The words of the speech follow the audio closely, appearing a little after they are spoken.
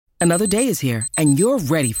Another day is here, and you're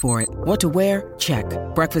ready for it. What to wear? Check.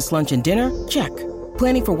 Breakfast, lunch, and dinner? Check.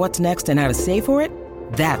 Planning for what's next and how to save for it?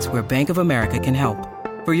 That's where Bank of America can help.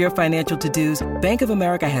 For your financial to-dos, Bank of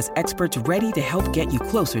America has experts ready to help get you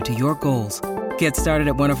closer to your goals. Get started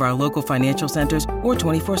at one of our local financial centers or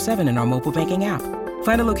 24/7 in our mobile banking app.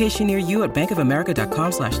 Find a location near you at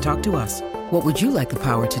bankofamerica.com/talktous. What would you like the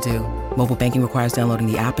power to do? Mobile banking requires downloading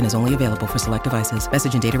the app and is only available for select devices.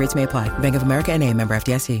 Message and data rates may apply. Bank of America N.A., member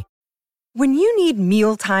FDIC. When you need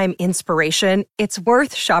mealtime inspiration, it's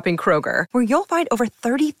worth shopping Kroger, where you'll find over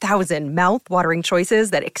 30,000 mouth-watering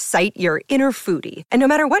choices that excite your inner foodie. And no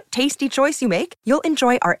matter what tasty choice you make, you'll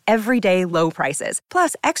enjoy our everyday low prices,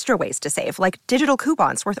 plus extra ways to save, like digital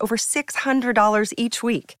coupons worth over $600 each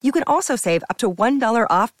week. You can also save up to $1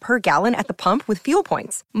 off per gallon at the pump with fuel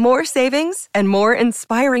points. More savings and more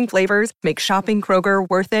inspiring flavors make shopping Kroger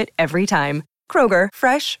worth it every time. Kroger,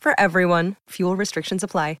 fresh for everyone. Fuel restrictions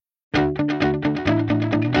apply.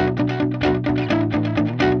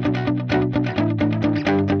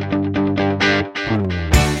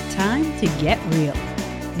 Time to get real.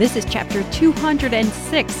 This is chapter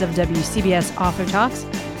 206 of WCBS Author Talks.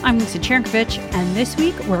 I'm Lisa Chernkovich, and this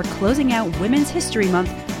week we're closing out Women's History Month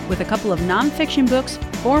with a couple of nonfiction books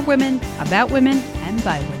for women, about women, and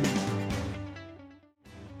by women.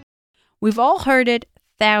 We've all heard it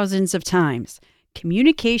thousands of times.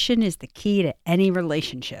 Communication is the key to any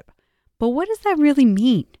relationship. But what does that really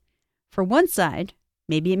mean? For one side,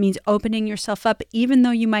 maybe it means opening yourself up even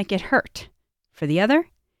though you might get hurt. For the other,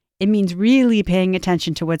 it means really paying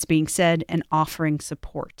attention to what's being said and offering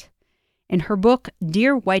support. In her book,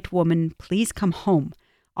 Dear White Woman, Please Come Home,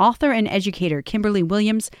 author and educator Kimberly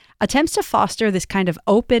Williams attempts to foster this kind of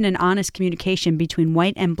open and honest communication between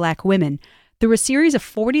white and black women through a series of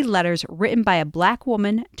 40 letters written by a black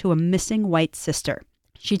woman to a missing white sister.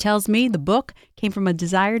 She tells me the book came from a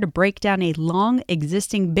desire to break down a long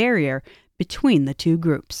existing barrier between the two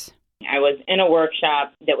groups. I was in a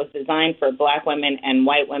workshop that was designed for black women and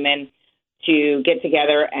white women to get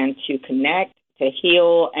together and to connect, to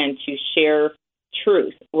heal, and to share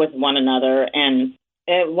truth with one another. And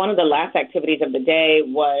one of the last activities of the day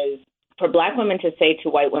was for black women to say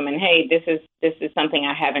to white women, hey, this is something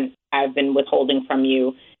I've been withholding from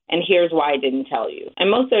you. And here's why I didn't tell you.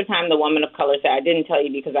 And most of the time, the woman of color said, I didn't tell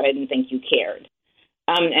you because I didn't think you cared.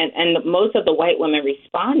 And most of the white women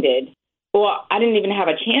responded, well, I didn't even have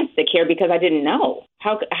a chance to care because I didn't know.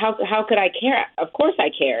 How could I care? Of course I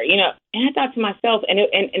care, And I thought to myself, and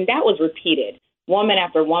that was repeated, woman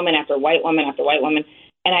after woman after white woman after white woman.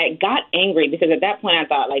 And I got angry because at that point I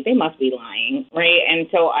thought, like, they must be lying, right? And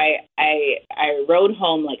so I rode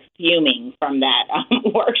home, like, fuming from that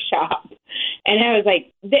workshop. And I was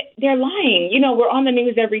like, they're lying. We're on the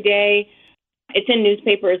news every day. It's in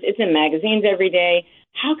newspapers. It's in magazines every day.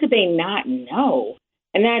 How could they not know?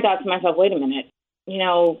 And then I thought to myself, wait a minute.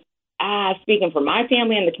 Speaking for my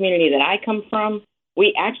family and the community that I come from,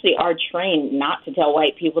 we actually are trained not to tell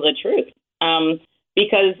white people the truth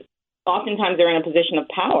because oftentimes they're in a position of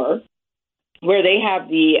power where they have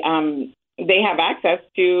access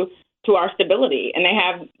to our stability, and they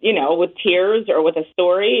have, with tears or with a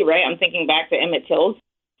story, right? I'm thinking back to Emmett Till's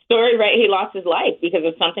story, right? He lost his life because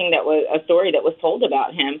of something that was a story that was told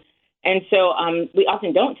about him. And so we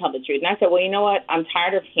often don't tell the truth. And I said, well, you know what? I'm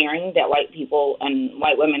tired of hearing that white people and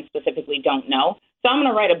white women specifically don't know. So I'm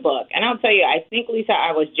going to write a book. And I'll tell you, I think, Lisa,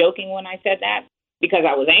 I was joking when I said that because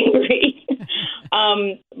I was angry.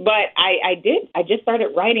 But I did. I just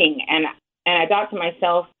started writing. And I thought to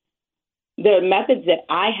myself, the methods that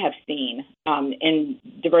I have seen in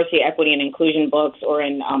diversity, equity, and inclusion books or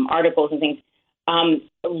in articles and things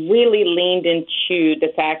really leaned into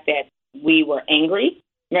the fact that we were angry,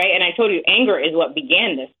 right? And I told you anger is what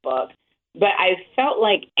began this book. But I felt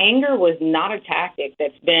like anger was not a tactic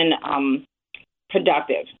that's been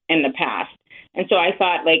productive in the past. And so I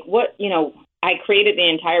thought, like, I created the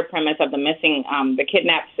entire premise of the missing, the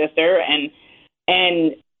kidnapped sister and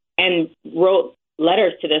wrote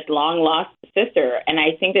letters to this long-lost sister. And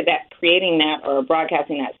I think that creating that or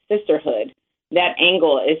broadcasting that sisterhood, that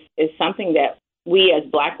angle is something that we as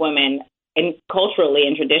Black women and culturally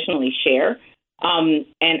and traditionally share, and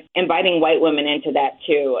inviting white women into that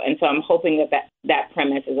too. And so I'm hoping that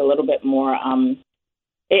premise is a little bit more,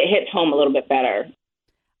 it hits home a little bit better.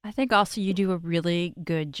 I think also you do a really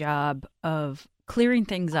good job of clearing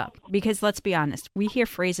things up because let's be honest, we hear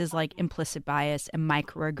phrases like implicit bias and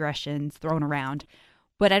microaggressions thrown around,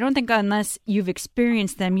 but I don't think unless you've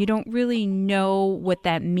experienced them, you don't really know what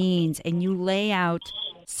that means. And you lay out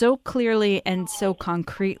so clearly and so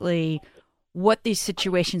concretely what these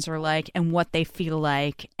situations are like and what they feel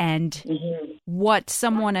like, and what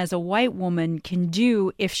someone as a white woman can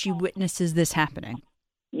do if she witnesses this happening.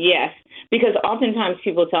 Yes, because oftentimes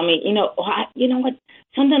people tell me, you know what,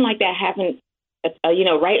 something like that happened,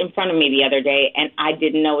 right in front of me the other day, and I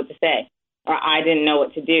didn't know what to say, or I didn't know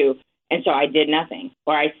what to do, and so I did nothing,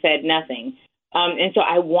 or I said nothing. And so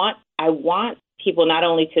I want people not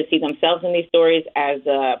only to see themselves in these stories as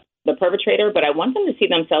the perpetrator, but I want them to see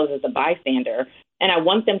themselves as a bystander, and I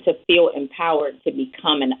want them to feel empowered to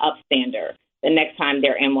become an upstander the next time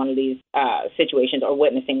they're in one of these situations or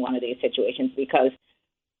witnessing one of these situations, because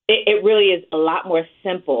it really is a lot more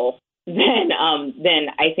simple than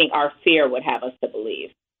I think our fear would have us to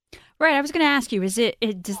believe. Right. I was going to ask you,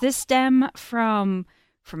 does this stem from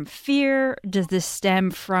fear? Does this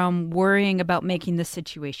stem from worrying about making the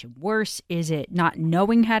situation worse? Is it not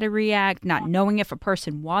knowing how to react, not knowing if a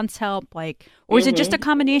person wants help, or is it just a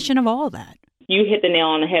combination of all of that? You hit the nail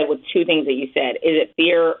on the head with two things that you said. Is it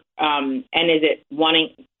fear, and is it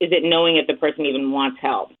knowing if the person even wants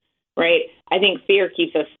help? Right? I think fear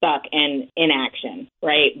keeps us stuck in inaction,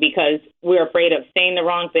 right? Because we're afraid of saying the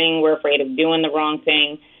wrong thing. We're afraid of doing the wrong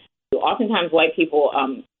thing. Oftentimes white people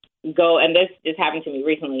go, and this just happened to me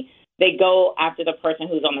recently, they go after the person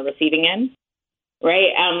who's on the receiving end,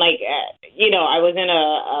 right? I was in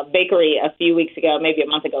a bakery a few weeks ago, maybe a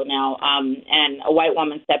month ago now, and a white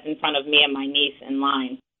woman stepped in front of me and my niece in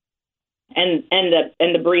line, and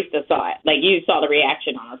the barista saw it. Like, you saw the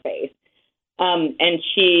reaction on her face. And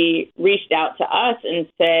she reached out to us and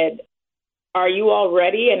said, "Are you all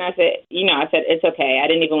ready?" And I said, it's okay. I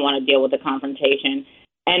didn't even want to deal with the confrontation.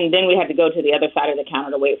 And then we had to go to the other side of the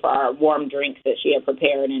counter to wait for our warm drinks that she had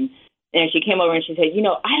prepared. And she came over and she said,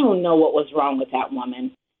 I don't know what was wrong with that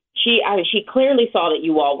woman. She clearly saw that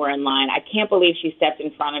you all were in line. I can't believe she stepped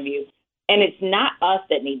in front of you. And it's not us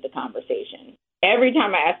that need the conversation. Every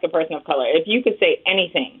time I ask a person of color, if you could say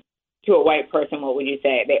anything to a white person, what would you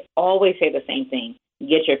say? They always say the same thing: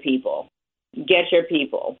 get your people,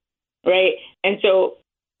 right? And so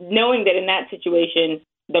knowing that in that situation,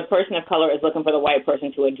 the person of color is looking for the white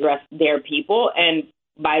person to address their people, and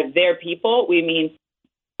by their people, we mean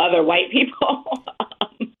other white people.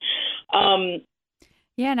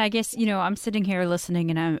 Yeah, and I guess, I'm sitting here listening,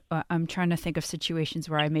 and I'm trying to think of situations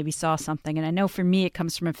where I maybe saw something, and I know for me it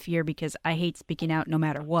comes from a fear because I hate speaking out no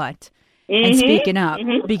matter what. And speaking up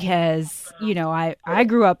because, I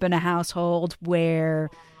grew up in a household where,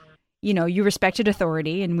 you respected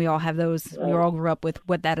authority, and we all have those. We all grew up with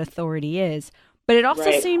what that authority is. But it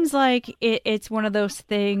also seems like it's one of those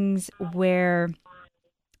things where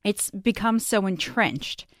it's become so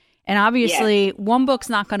entrenched. And obviously, one book's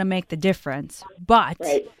not going to make the difference. But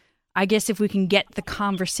I guess if we can get the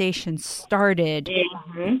conversation started,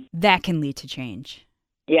 that can lead to change.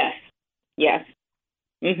 Yes.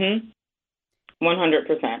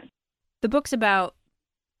 100%. The book's about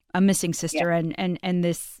a missing sister and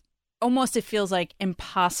this almost, it feels like,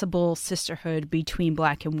 impossible sisterhood between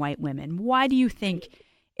Black and white women. Why do you think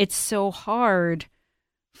it's so hard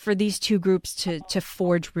for these two groups to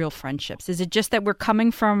forge real friendships? Is it just that we're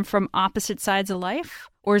coming from opposite sides of life,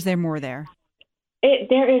 or is there more there?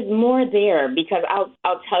 There is more there, because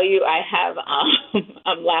I'll tell you, I have,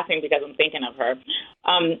 I'm laughing because I'm thinking of her.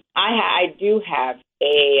 I do have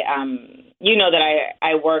that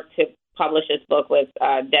I work to publish this book with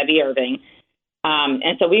Debbie Irving.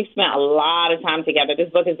 And so we've spent a lot of time together. This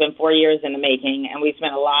book has been 4 years in the making, and we've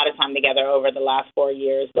spent a lot of time together over the last 4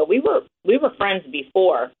 years. But we were friends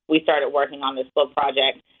before we started working on this book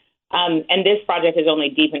project. And this project has only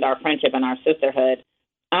deepened our friendship and our sisterhood.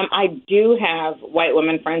 I do have white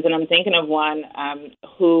women friends, and I'm thinking of one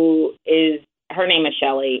her name is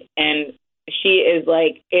Shelly, and she is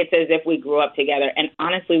like, it's as if we grew up together. And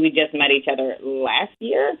honestly, we just met each other last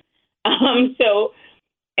year. And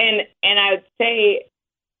I would say,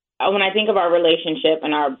 when I think of our relationship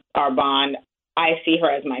and our bond, I see her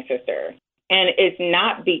as my sister. And it's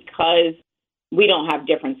not because we don't have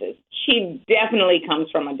differences. She definitely comes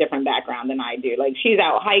from a different background than I do. Like, she's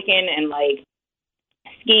out hiking and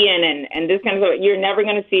skiing and this kind of stuff. You're never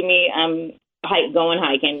going to see me going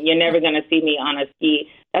hiking. You're never going to see me on a ski.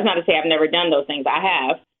 That's not to say I've never done those things. I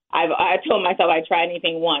have. I told myself I'd try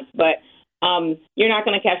anything once, but you're not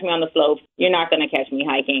going to catch me on the slopes. You're not going to catch me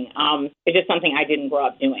hiking. It's just something I didn't grow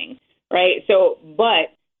up doing, right? So,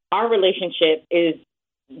 but our relationship is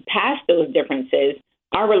past those differences.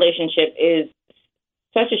 Our relationship is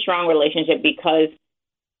such a strong relationship because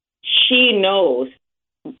she knows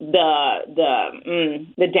the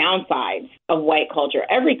downsides of white culture.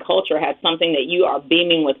 Every culture has something that you are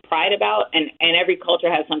beaming with pride about, and every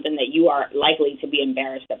culture has something that you are likely to be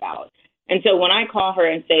embarrassed about. And so when I call her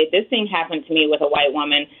and say, this thing happened to me with a white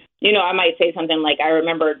woman, I might say something like, I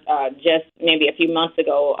remember just maybe a few months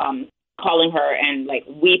ago calling her and like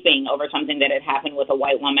weeping over something that had happened with a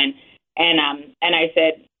white woman. And I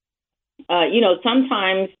said,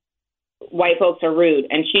 sometimes white folks are rude.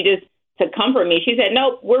 And she just, to comfort me, she said,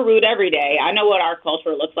 nope, we're rude every day. I know what our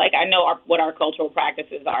culture looks like. I know what our cultural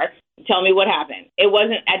practices are. Tell me what happened.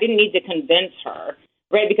 I didn't need to convince her,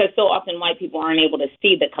 right? Because so often white people aren't able to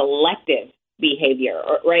see the collective behavior,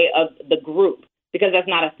 right, of the group, because that's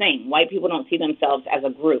not a thing. White people don't see themselves as a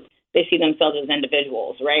group. They see themselves as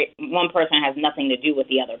individuals, right? One person has nothing to do with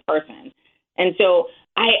the other person. And so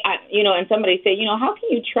and somebody say, how can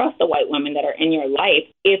you trust the white women that are in your life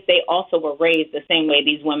if they also were raised the same way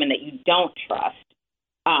these women that you don't trust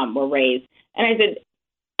were raised? And I said,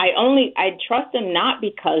 I trust them not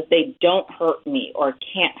because they don't hurt me or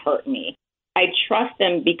can't hurt me. I trust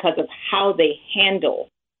them because of how they handle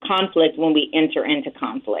conflict when we enter into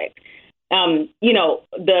conflict.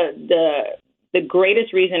 The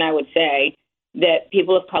greatest reason I would say that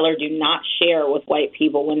people of color do not share with white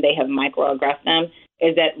people when they have microaggressed them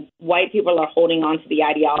is that white people are holding on to the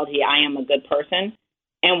ideology, I am a good person,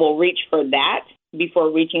 and will reach for that before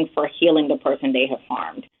reaching for healing the person they have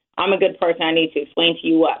harmed. I'm a good person. I need to explain to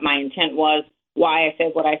you what my intent was, why I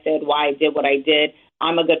said what I said, why I did what I did.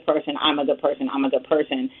 I'm a good person. I'm a good person. I'm a good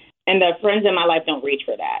person. And the friends in my life don't reach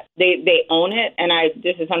for that. They own it. And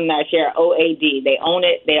this is something that I share, OAD. They own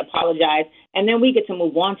it. They apologize. And then we get to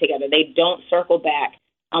move on together. They don't circle back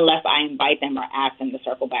unless I invite them or ask them to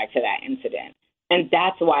circle back to that incident. And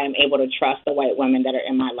that's why I'm able to trust the white women that are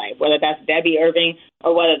in my life, whether that's Debbie Irving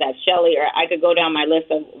or whether that's Shelley, or I could go down my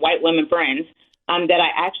list of white women friends that I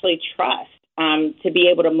actually trust to be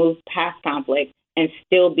able to move past conflict and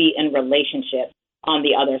still be in relationship on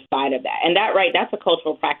the other side of that. And that's a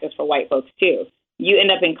cultural practice for white folks too. You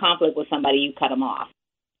end up in conflict with somebody, you cut them off.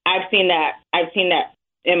 I've seen that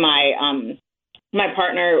in my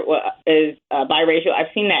partner is biracial.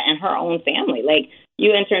 I've seen that in her own family. Like,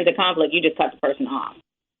 you enter into conflict, you just cut the person off.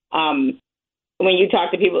 When you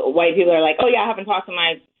talk to people, white people are like, oh yeah, I haven't talked to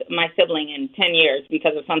my sibling in 10 years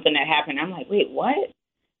because of something that happened. I'm like, wait, what?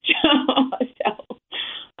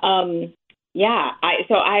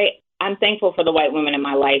 I'm thankful for the white women in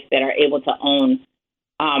my life that are able to own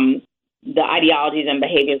the ideologies and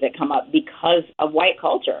behaviors that come up because of white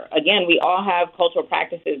culture. Again, we all have cultural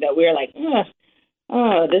practices that we're like,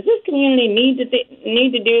 does this community need to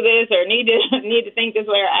do this or need to think this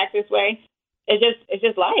way or act this way? It's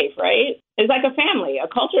just life, right? It's like a family, a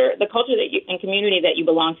culture. The culture and community that you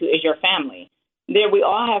belong to is your family. We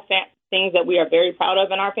all have things that we are very proud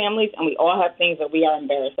of in our families, and we all have things that we are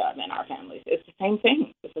embarrassed of in our families. It's the same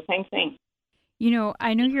thing. It's the same thing.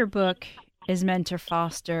 I know your book is meant to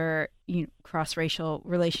foster cross-racial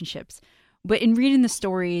relationships. But in reading the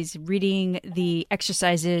stories, reading the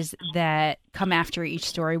exercises that come after each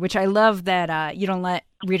story, which I love that you don't let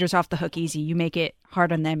readers off the hook easy. You make it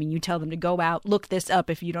hard on them and you tell them to go out, look this up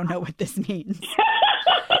if you don't know what this means.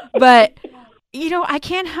 But, I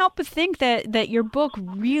can't help but think that your book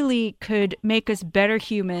really could make us better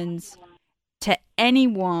humans to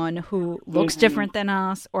anyone who looks different than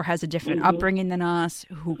us or has a different upbringing than us,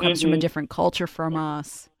 who comes from a different culture from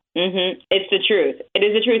us. Mm-hmm. It's the truth. It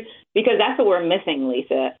is the truth, because that's what we're missing,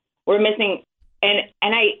 Lisa. We're missing, and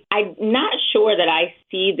I'm not sure that I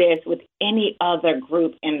see this with any other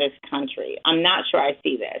group in this country. I'm not sure I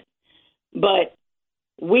see this, but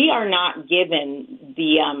we are not given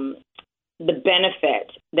the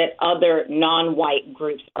benefit that other non-white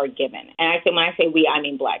groups are given. And when I say we, I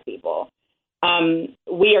mean Black people.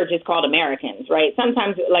 We are just called Americans, right?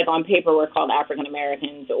 Sometimes, like on paper, we're called African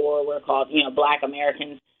Americans or we're called, Black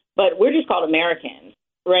Americans. But we're just called Americans,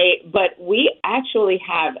 right? But we actually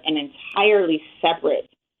have an entirely separate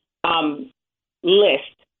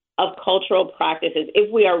list of cultural practices.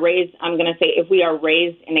 If we are raised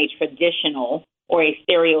in a traditional or a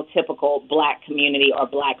stereotypical Black community or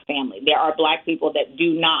Black family, there are Black people that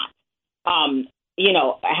do not,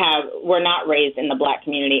 were not raised in the Black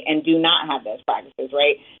community and do not have those practices,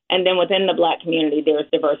 right? And then within the Black community, there's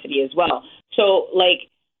diversity as well. So,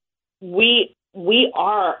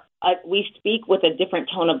 we speak with a different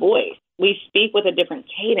tone of voice. We speak with a different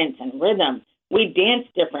cadence and rhythm. We dance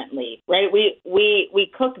differently, right?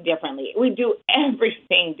 We cook differently. We do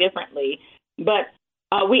everything differently, but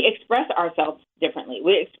we express ourselves differently.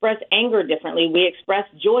 We express anger differently. We express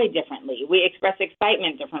joy differently. We express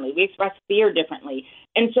excitement differently. We express fear differently.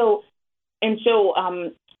 And so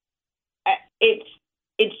it's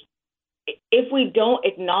if we don't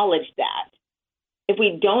acknowledge that,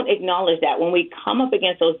 when we come up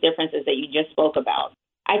against those differences that you just spoke about,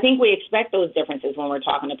 I think we expect those differences when we're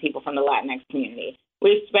talking to people from the Latinx community.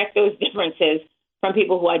 We expect those differences from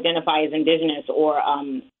people who identify as indigenous or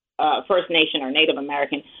First Nation or Native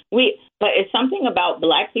American. But it's something about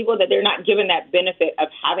Black people that they're not given that benefit of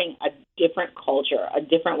having a different culture, a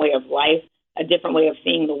different way of life, a different way of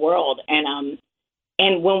seeing the world. And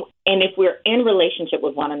if we're in relationship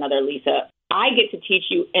with one another, Lisa, I get to teach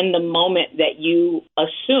you in the moment that you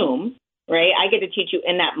assume, right? I get to teach you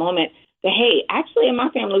in that moment that, hey, actually in my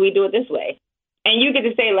family, we do it this way. And you get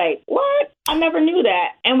to say, like, what? I never knew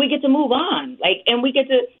that. And we get to move on.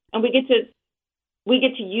 We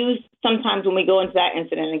get to use sometimes when we go into that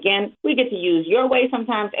incident again, we get to use your way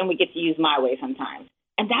sometimes and we get to use my way sometimes.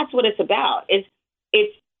 And that's what it's about.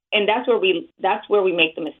 And that's where we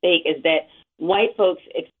make the mistake, is that white folks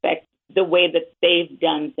expect the way that they've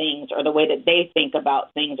done things or the way that they think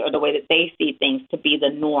about things or the way that they see things to be the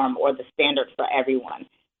norm or the standard for everyone.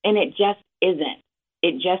 And it just isn't.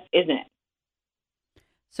 It just isn't.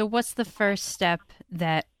 So what's the first step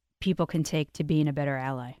that people can take to being a better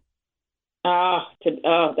ally?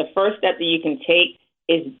 The first step that you can take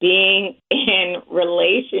is being in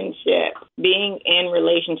relationship.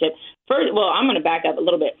 First, well, I'm going to back up a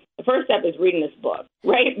little bit. The first step is reading this book,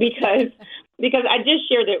 right? Because I just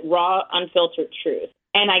shared it raw, unfiltered truth.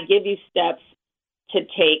 And I give you steps to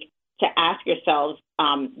take to ask yourselves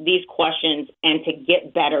these questions and to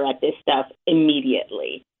get better at this stuff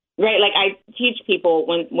immediately, right? Like I teach people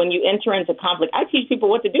when you enter into conflict, I teach people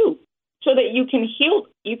what to do so that you can heal,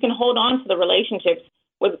 you can hold on to the relationships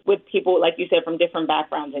with people, like you said, from different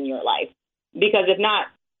backgrounds in your life. Because if not,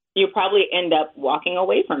 you probably end up walking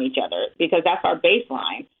away from each other because that's our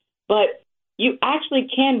baseline. But you actually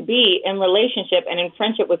can be in relationship and in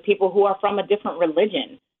friendship with people who are from a different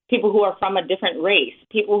religion, people who are from a different race,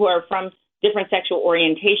 people who are from different sexual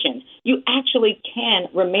orientations. You actually can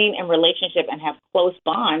remain in relationship and have close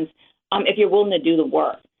bonds if you're willing to do the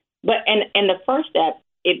work. But and the first step,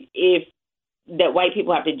 if that white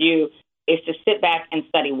people have to do, is to sit back and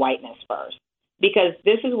study whiteness first, because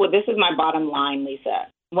this is my bottom line, Lisa.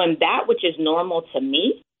 When that which is normal to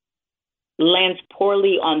me lands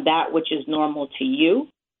poorly on that which is normal to you,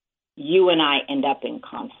 you and I end up in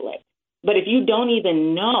conflict. But if you don't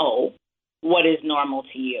even know what is normal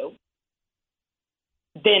to you,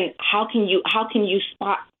 then how can you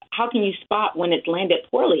spot when it's landed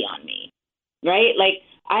poorly on me, right? Like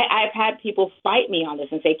I've had people fight me on this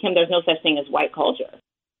and say, Kim, there's no such thing as white culture.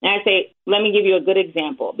 And I say, let me give you a good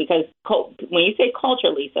example, because when you say culture,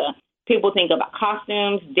 Lisa, people think about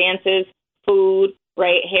costumes, dances, food,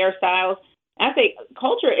 right, hairstyles. I say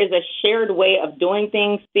culture is a shared way of doing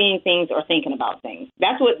things, seeing things, or thinking about things.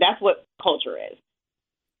 That's what culture is.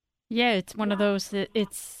 Yeah, it's one of those that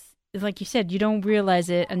it's like you said, you don't realize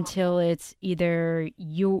it until it's either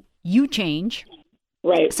you change,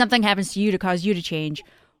 right? Something happens to you to cause you to change,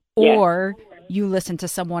 or you listen to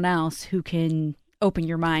someone else who can open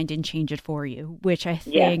your mind and change it for you, which I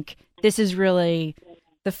think this is really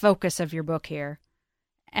the focus of your book here.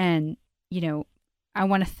 And, I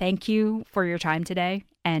want to thank you for your time today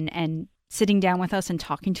and sitting down with us and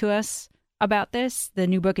talking to us about this. The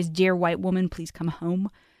new book is Dear White Woman, Please Come Home.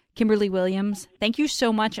 Kimberly Williams, thank you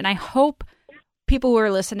so much. And I hope people who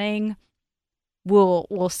are listening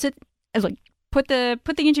will sit, like, put the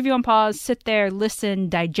interview on pause, sit there, listen,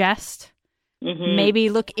 digest, maybe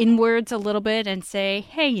look inwards a little bit and say,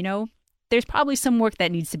 hey, there's probably some work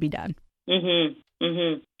that needs to be done.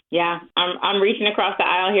 Yeah, I'm reaching across the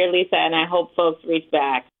aisle here, Lisa, and I hope folks reach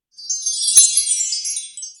back.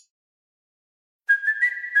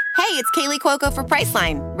 Hey, it's Kaylee Cuoco for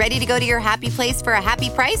Priceline. Ready to go to your happy place for a happy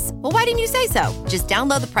price? Well, why didn't you say so? Just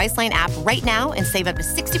download the Priceline app right now and save up to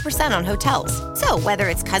 60% on hotels. So whether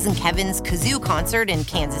it's Cousin Kevin's Kazoo Concert in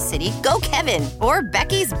Kansas City, go Kevin, or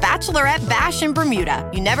Becky's Bachelorette Bash in Bermuda,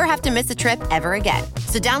 you never have to miss a trip ever again.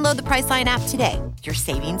 So download the Priceline app today. Your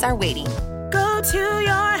savings are waiting. Go to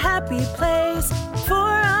your happy place for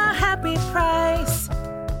a happy price.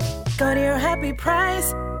 Go to your happy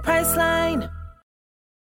price, Priceline.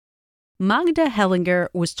 Magda Hellinger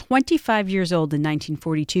was 25 years old in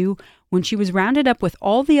 1942 when she was rounded up with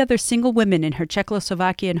all the other single women in her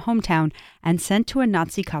Czechoslovakian hometown and sent to a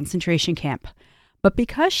Nazi concentration camp. But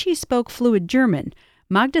because she spoke fluent German,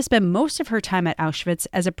 Magda spent most of her time at Auschwitz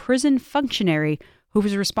as a prison functionary who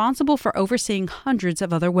was responsible for overseeing hundreds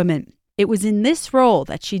of other women. It was in this role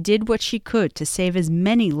that she did what she could to save as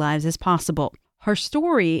many lives as possible. Her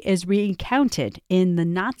story is recounted in The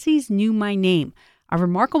Nazis Knew My Name, a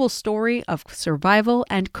remarkable story of survival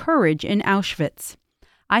and courage in Auschwitz.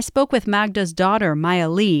 I spoke with Magda's daughter, Maya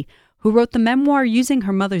Lee, who wrote the memoir using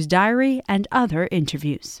her mother's diary and other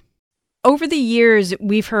interviews. Over the years,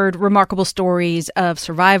 we've heard remarkable stories of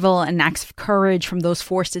survival and acts of courage from those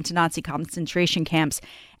forced into Nazi concentration camps.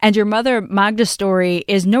 And your mother, Magda's story,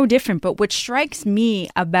 is no different. But what strikes me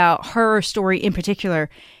about her story in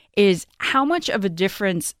particular is how much of a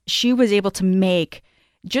difference she was able to make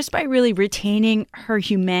just by really retaining her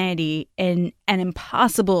humanity in an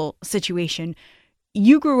impossible situation.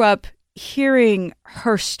 You grew up hearing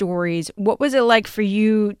her stories. What was it like for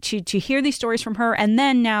you to hear these stories from her, and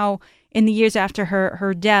then now in the years after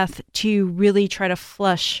her death to really try to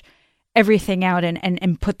flush everything out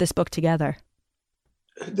and put this book together?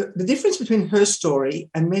 The difference between her story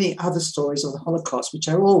and many other stories of the Holocaust, which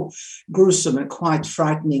are all gruesome and quite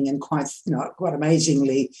frightening and quite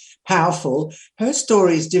amazingly powerful, her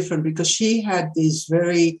story is different because she had this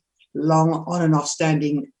very long on and off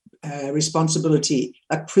standing responsibility,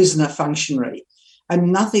 like prisoner functionary.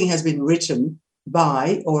 And nothing has been written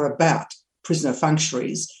by or about prisoner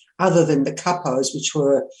functionaries other than the capos, which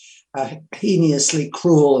were heinously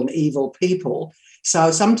cruel and evil people.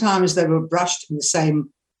 So sometimes they were brushed in the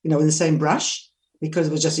same brush because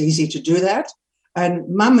it was just easy to do that. And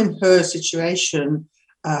Mum, in her situation,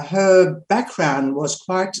 her background was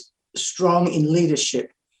quite strong in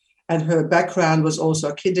leadership. And her background was also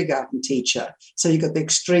a kindergarten teacher. So you got the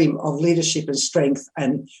extreme of leadership and strength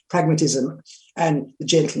and pragmatism and the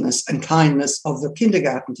gentleness and kindness of the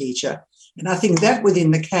kindergarten teacher. And I think that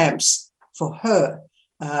within the camps for her,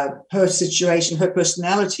 her situation, her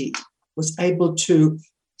personality was able to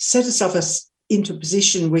set herself into a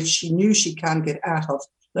position which she knew she can't get out of,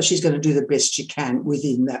 but she's going to do the best she can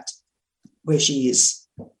within that, where she is.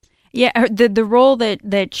 Yeah, the role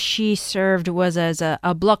that she served was as a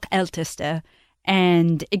Blockälteste.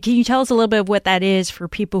 And can you tell us a little bit of what that is for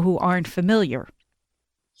people who aren't familiar?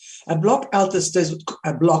 A Blockälteste is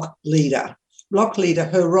a block leader. Block leader,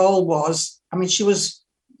 her role was, she was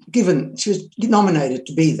nominated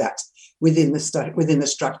to be that within the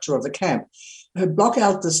structure of the camp. Her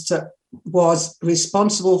Blockälteste was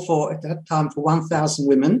responsible for, at that time, for 1,000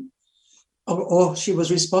 women, or she was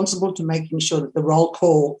responsible to making sure that the roll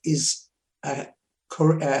call is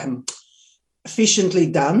efficiently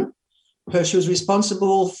done. She was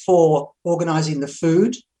responsible for organising the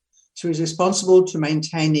food. She was responsible to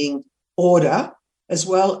maintaining order, as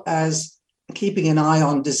well as keeping an eye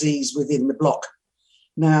on disease within the block.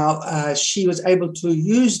 Now, she was able to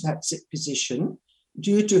use that position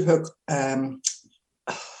due to her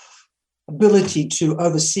ability to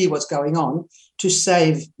oversee what's going on, to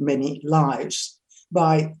save many lives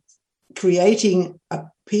by creating a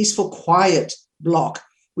peaceful, quiet block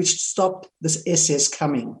which stopped this SS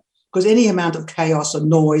coming. Because any amount of chaos or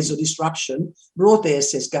noise or disruption brought the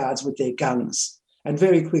SS guards with their guns. And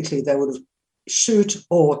very quickly they would shoot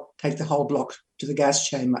or take the whole block to the gas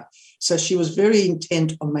chamber. So she was very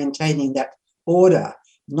intent on maintaining that order,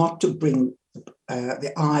 not to bring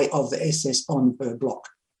the eye of the SS on her block.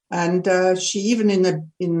 And she even in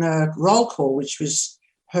the roll call, which was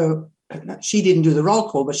she didn't do the roll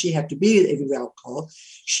call, but she had to be at every roll call.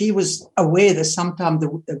 She was aware that sometimes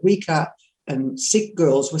the weaker and sick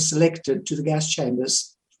girls were selected to the gas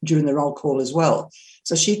chambers during the roll call as well.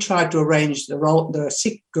 So she tried to arrange the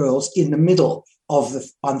sick girls in the middle of the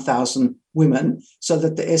 1,000 women so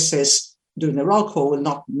that the SS during the roll call will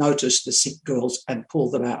not notice the sick girls and pull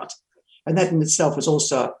them out. And that in itself was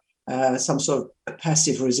also some sort of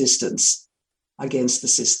passive resistance against the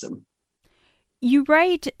system. You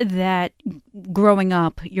write that growing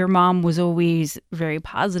up, your mom was always very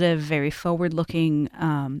positive, very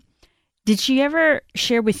forward-looking. Did she ever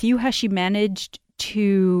share with you how she managed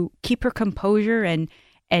to keep her composure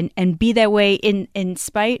and be that way in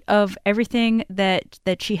spite of everything that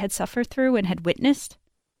she had suffered through and had witnessed?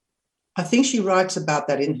 I think she writes about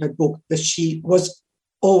that in her book, that she was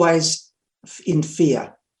always in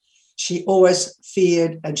fear. She always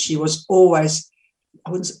feared, and she was always, I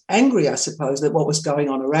was angry, I suppose, at what was going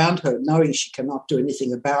on around her, knowing she cannot do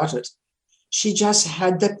anything about it. She just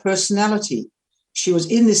had that personality. She was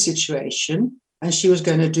in this situation and she was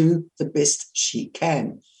going to do the best she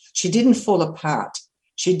can. She didn't fall apart.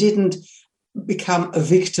 She didn't become a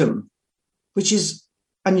victim, which is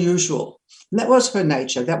unusual. And that was her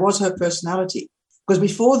nature. That was her personality. Because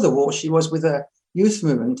before the war, she was with a youth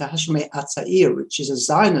movement, Hashmei Atzair, which is a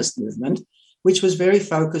Zionist movement, which was very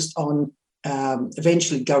focused on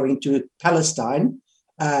eventually going to Palestine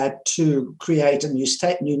to create a new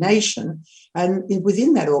state, new nation. And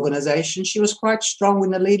within that organization, she was quite strong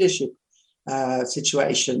in the leadership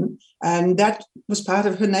situation, and that was part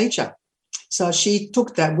of her nature. So she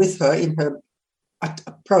took that with her in her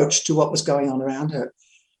approach to what was going on around her.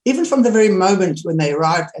 Even from the very moment when they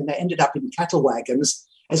arrived and they ended up in cattle wagons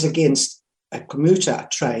as against a commuter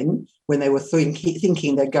train when they were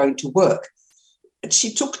thinking they're going to work. And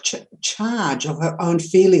she took charge of her own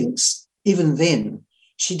feelings even then.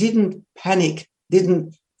 She didn't panic,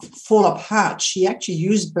 didn't fall apart. She actually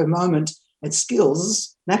used her moment and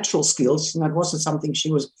skills, natural skills, and it wasn't something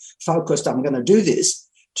she was focused, I'm going to do this,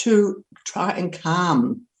 to try and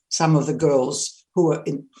calm some of the girls who were,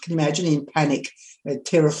 can you imagine, in panic,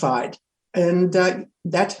 terrified. And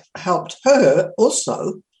that helped her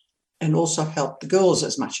also, and also helped the girls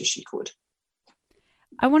as much as she could.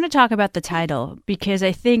 I want to talk about the title because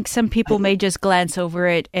I think some people may just glance over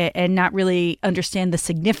it and not really understand the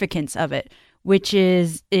significance of it, which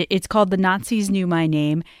is it's called The Nazis Knew My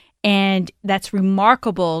Name. And that's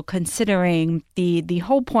remarkable considering the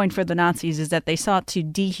whole point for the Nazis is that they sought to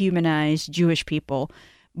dehumanize Jewish people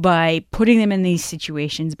by putting them in these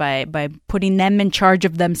situations, by putting them in charge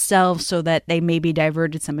of themselves so that they maybe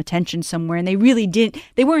diverted some attention somewhere. And they really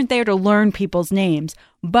they weren't there to learn people's names,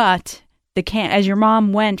 but the camp, as your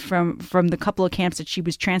mom went from the couple of camps that she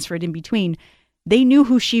was transferred in between, they knew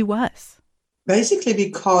who she was. Basically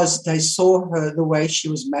because they saw her, the way she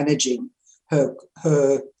was managing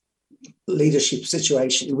her leadership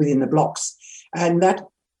situation within the blocks, and that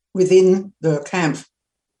within the camp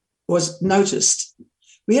was noticed.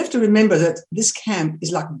 We have to remember that this camp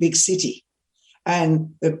is like a big city,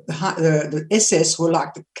 and the SS were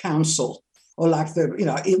like the council, or like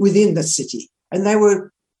within the city, and they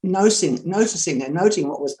were noticing and noting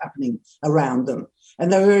what was happening around them,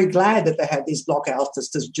 and they were very glad that they had these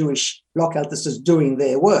Jewish block Altisters doing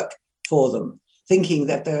their work for them, thinking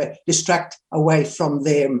that they distract away from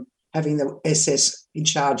them having the SS in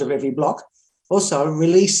charge of every block, also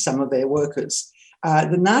release some of their workers.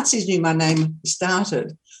 The Nazis Knew My Name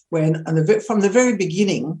started when, from the very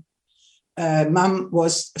beginning, Mum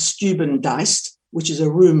was a Stubendienst, which is a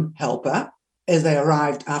room helper, as they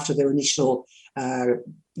arrived after their initial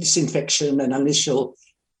disinfection and initial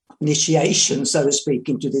initiation, so to speak,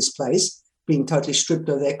 into this place, being totally stripped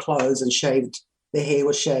of their clothes and shaved, their hair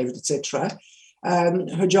was shaved, etc.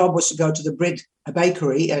 Her job was to go to a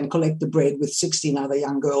bakery and collect the bread with 16 other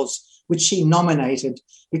young girls, which she nominated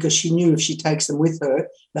because she knew if she takes them with her,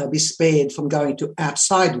 they'll be spared from going to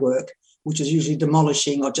outside work, which is usually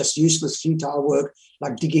demolishing or just useless, futile work,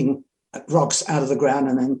 like digging rocks out of the ground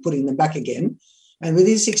and then putting them back again. And with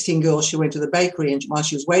these 16 girls, she went to the bakery, and while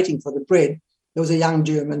she was waiting for the bread, there was a young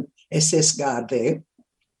German SS guard there.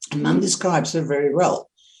 And Mum describes her very well.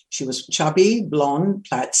 She was chubby, blonde,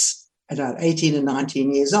 plaits, about 18 and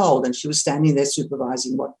 19 years old, and she was standing there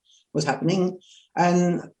supervising what was happening.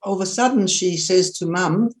 And all of a sudden she says to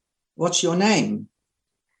Mum, "What's your name?"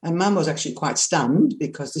 And Mum was actually quite stunned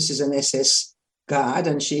because this is an SS guard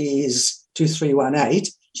and she is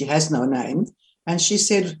 2318. She has no name. And she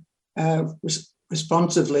said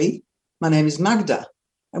responsively, "My name is Magda."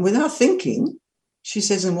 And without thinking, she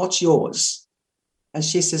says, "And what's yours?" And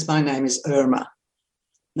she says, "My name is Irma."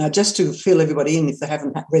 Now, just to fill everybody in, if they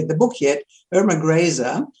haven't read the book yet, Irma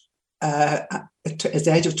Grazer, at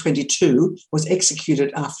the age of 22, was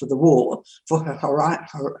executed after the war for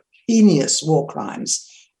her heinous war crimes.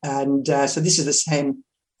 And so this is the same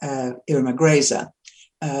Irma Grazer.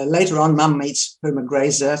 Later on, Mum meets Irma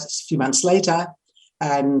Grazer a few months later,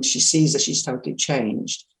 and she sees that she's totally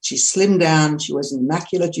changed. She's slimmed down. She wears an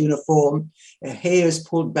immaculate uniform. Her hair is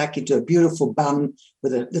pulled back into a beautiful bun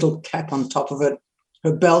with a little cap on top of it.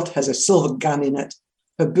 Her belt has a silver gun in it.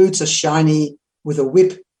 Her boots are shiny with a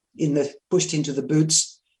whip pushed into the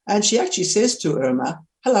boots. And she actually says to Irma,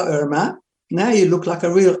 "Hello, Irma, now you look like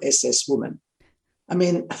a real SS woman." I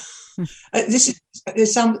mean,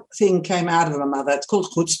 there's something came out of her mother. It's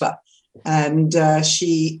called chutzpah. And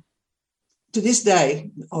she, to this day,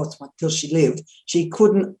 till she lived, she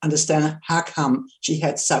couldn't understand how come she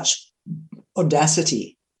had such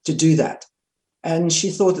audacity to do that. And she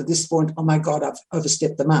thought at this point, "Oh my God, I've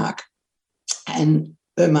overstepped the mark." And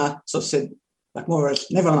Irma sort of said, like more or less,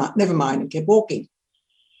 never mind, and kept walking.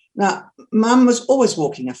 Now, Mum was always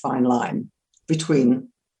walking a fine line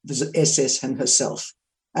between the SS and herself.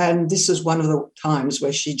 And this was one of the times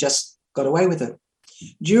where she just got away with it.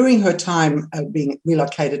 During her time being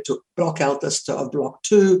relocated to Block Altister of Block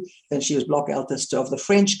 2, then she was Block Altister of the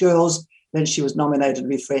French girls, then she was nominated to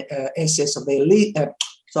be SS of the elite,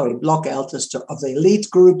 Block Altister of the elite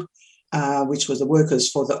group, which was the workers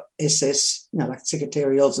for the SS, like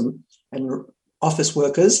secretarials and office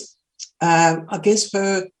workers. I guess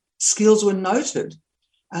her skills were noted.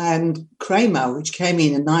 And Kramer, which came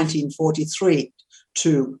in 1943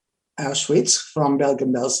 to Auschwitz from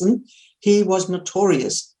Bergen-Belsen, he was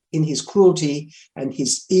notorious in his cruelty and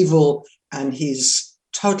his evil and his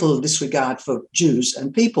total disregard for Jews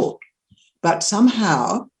and people. But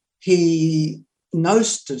somehow he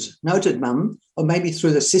noted Mum, or maybe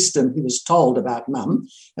through the system he was told about Mum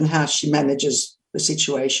and how she manages the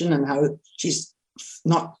situation and how she's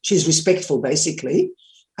respectful, basically.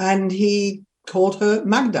 And he called her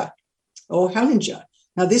Magda or Hellinger.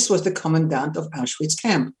 Now, this was the commandant of Auschwitz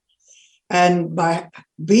camp. And by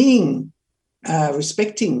being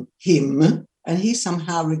respecting him, and he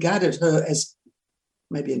somehow regarded her as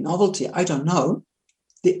maybe a novelty, I don't know,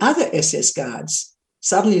 the other SS guards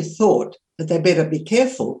suddenly thought that they better be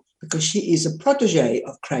careful because she is a protege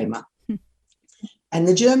of Kramer. And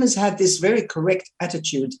the Germans had this very correct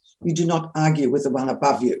attitude: you do not argue with the one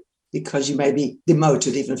above you because you may be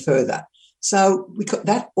demoted even further. So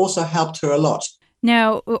that also helped her a lot.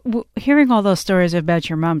 Now, hearing all those stories about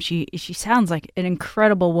your mom, she sounds like an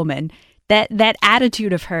incredible woman. That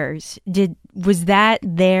attitude of hers, was that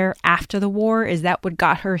there after the war? Is that what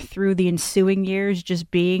got her through the ensuing years? Just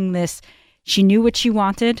being this, she knew what she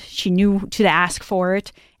wanted, she knew to ask for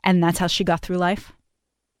it, and that's how she got through life?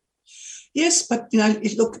 Yes, but,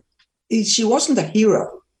 look, she wasn't a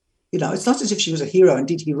hero. It's not as if she was a hero and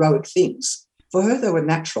did heroic things. For her, they were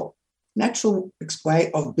natural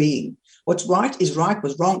way of being. What's right is right,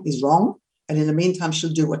 what's wrong is wrong, and in the meantime,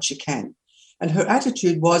 she'll do what she can. And her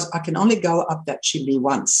attitude was, I can only go up that chimney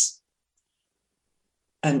once,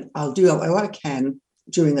 and I'll do what I can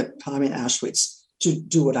during the time in Auschwitz to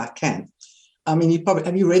do what I can. I mean,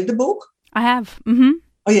 have you read the book? I have. Mm-hmm.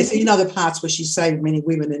 Oh, yes. So the parts where she saved many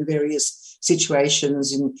women in various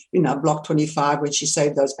situations in, Block 25, when she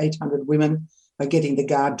saved those 800 women by getting the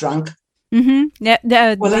guard drunk. Mm-hmm.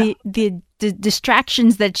 The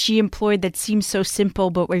distractions that she employed that seemed so simple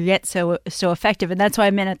but were yet so effective. And that's why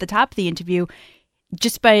I meant at the top of the interview,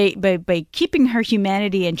 just by keeping her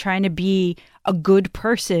humanity and trying to be a good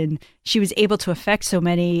person, she was able to affect so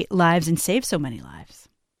many lives and save so many lives.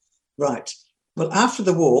 Right. Well, after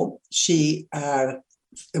the war, the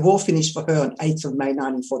war finished for her on 8th of May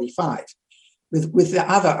 1945. With the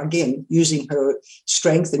other, again, using her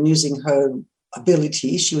strength and using her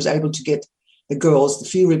ability, she was able to get the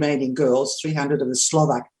few remaining girls, 300 of the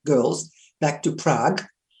Slovak girls, back to Prague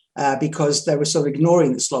because they were sort of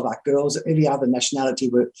ignoring the Slovak girls. Every other nationality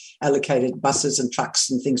were allocated buses and trucks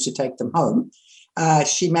and things to take them home.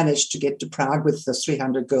 She managed to get to Prague with the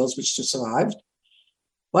 300 girls which survived.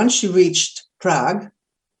 Once she reached Prague,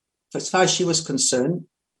 as far as she was concerned,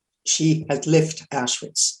 she had left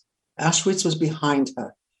Auschwitz. Auschwitz was behind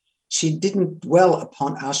her. She didn't dwell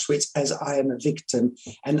upon Auschwitz as I am a victim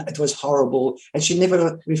and it was horrible. And she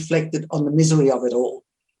never reflected on the misery of it all.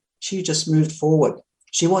 She just moved forward.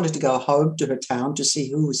 She wanted to go home to her town to see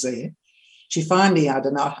who was there. She finally,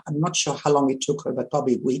 I'm not sure how long it took her, but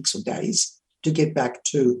probably weeks or days to get back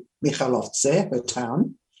to Michalovce, her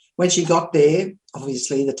town. When she got there,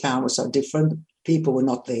 obviously the town was so different. People were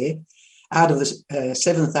not there. Out of the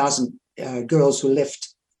 7,000 girls who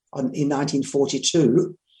left in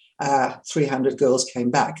 1942, 300 girls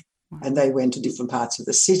came back and they went to different parts of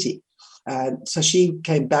the city. So she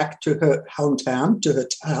came back to her hometown, to her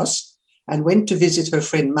house, and went to visit her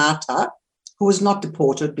friend Marta, who was not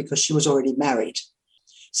deported because she was already married.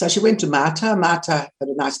 So she went to Marta. Marta had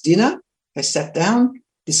a nice dinner. They sat down,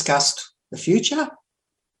 discussed the future.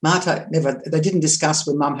 They didn't discuss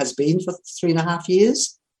where Mum has been for 3.5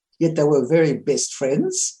 years, yet they were very best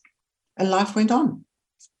friends, and life went on.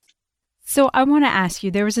 So I want to ask you,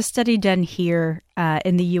 there was a study done here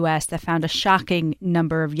in the U.S. that found a shocking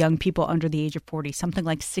number of young people under the age of 40, something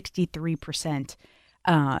like 63%,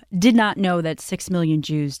 did not know that 6 million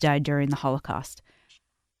Jews died during the Holocaust.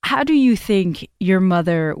 How do you think your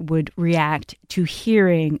mother would react to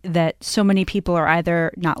hearing that so many people are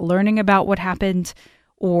either not learning about what happened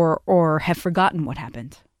or have forgotten what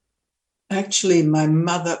happened? Actually, my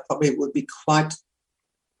mother probably would be quite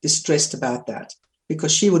distressed about that,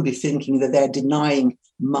 because she would be thinking that they're denying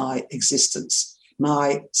my existence,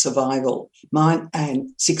 my survival, mine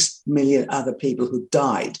and 6 million other people who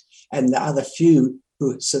died and the other few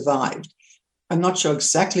who survived. I'm not sure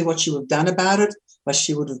exactly what she would have done about it, but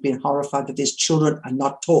she would have been horrified that these children are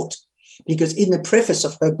not taught. Because in the preface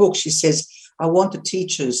of her book, she says, I want the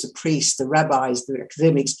teachers, the priests, the rabbis, the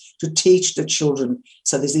academics to teach the children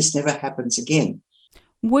so that this never happens again.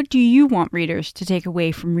 What do you want readers to take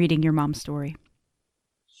away from reading your mom's story?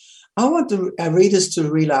 I want the readers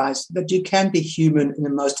to realize that you can be human in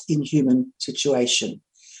the most inhuman situation.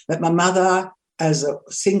 That my mother, as a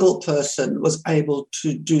single person, was able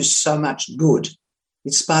to do so much good,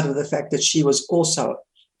 in spite of the fact that she was also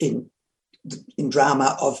in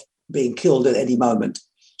drama of being killed at any moment.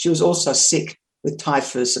 She was also sick with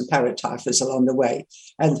typhus and paratyphus along the way.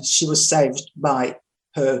 And she was saved by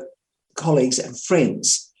her colleagues and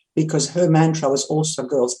friends, because her mantra was also,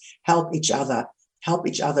 girls, help each other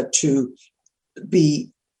to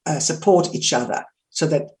be support each other, so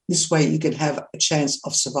that this way you can have a chance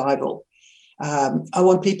of survival. I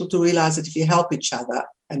want people to realize that if you help each other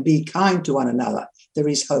and be kind to one another, there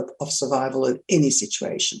is hope of survival in any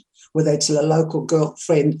situation, whether it's a local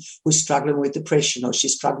girlfriend who's struggling with depression or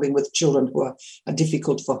she's struggling with children who are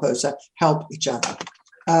difficult for her. So help each other.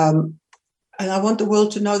 And I want the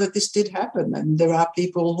world to know that this did happen. And there are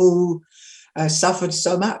people who suffered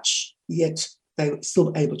so much, yet they were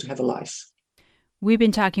still able to have a life. We've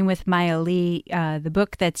been talking with Maya Lee. The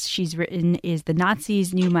book that she's written is The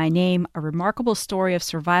Nazis Knew My Name, a remarkable story of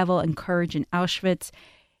survival and courage in Auschwitz.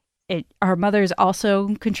 Her mother is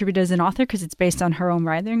also contributed as an author because it's based on her own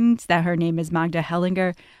writings, that her name is Magda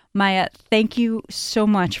Hellinger. Maya, thank you so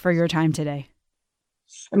much for your time today.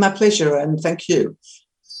 My pleasure, and thank you.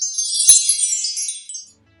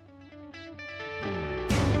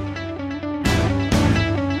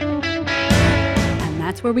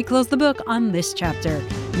 That's where we close the book on this chapter.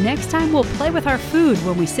 Next time, we'll play with our food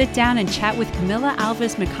when we sit down and chat with Camilla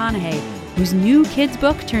Alves McConaughey, whose new kids'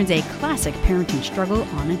 book turns a classic parenting struggle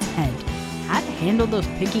on its head. How to handle those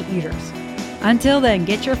picky eaters. Until then,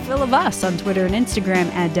 get your fill of us on Twitter and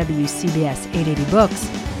Instagram at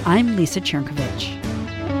WCBS880Books. I'm Lisa Chernkovich.